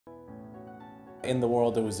In the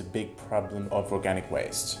world, there was a big problem of organic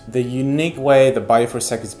waste. The unique way that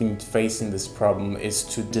Bioforcetech has been facing this problem is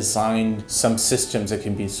to design some systems that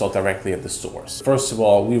can be installed directly at the source. First of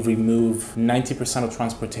all, we remove 90% of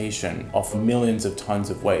transportation of millions of tons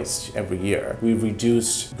of waste every year. We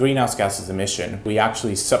reduce greenhouse gases emission. We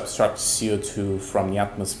actually subtract CO2 from the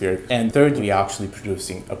atmosphere. And third, we are actually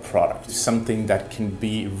producing a product, something that can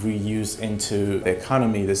be reused into the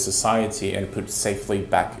economy, the society, and put safely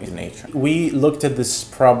back in nature. We looked at this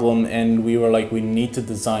problem and we were like, we need to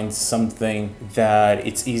design something that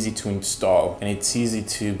it's easy to install and it's easy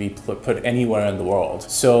to be put anywhere in the world.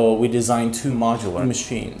 So we designed two modular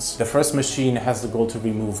machines. The first machine has the goal to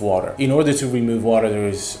remove water. In order to remove water, there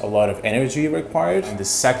is a lot of energy required. And the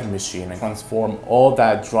second machine transforms all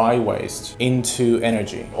that dry waste into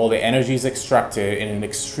energy. All the energy is extracted in an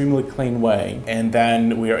extremely clean way. And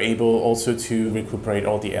then we are able also to recuperate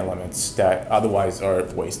all the elements that otherwise are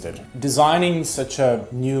wasted. Designing such a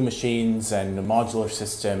new machines and a modular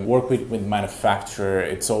system, work with manufacturer,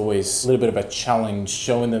 it's always a little bit of a challenge,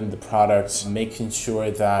 showing them the products, making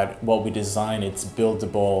sure that what we design, it's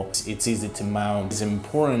buildable, it's easy to mount. It's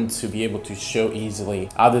important to be able to show easily,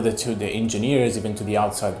 either to the engineers, even to the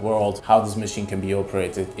outside world, how this machine can be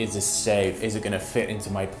operated. Is it safe? Is it going to fit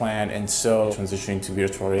into my plan? And so transitioning to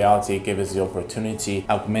virtual reality gave us the opportunity,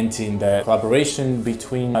 augmenting the collaboration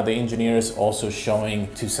between the engineers, also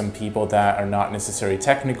showing to some people that are not necessarily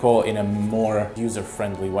technical in a more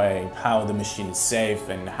user-friendly way how the machine is safe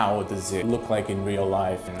and how does it look like in real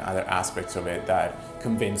life, and other aspects of it that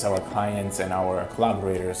convince our clients and our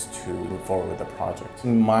collaborators to move forward with the project.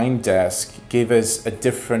 Mindesk gave us a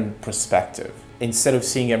different perspective. Instead of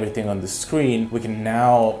seeing everything on the screen, we can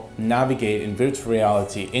now navigate in virtual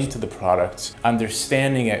reality into the product,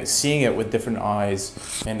 understanding it, seeing it with different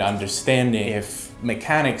eyes, and understanding if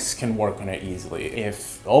mechanics can work on it easily,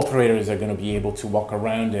 if operators are going to be able to walk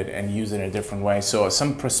around it and use it in a different way. So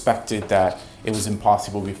some perspective that it was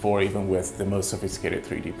impossible before, even with the most sophisticated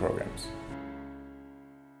 3D programs.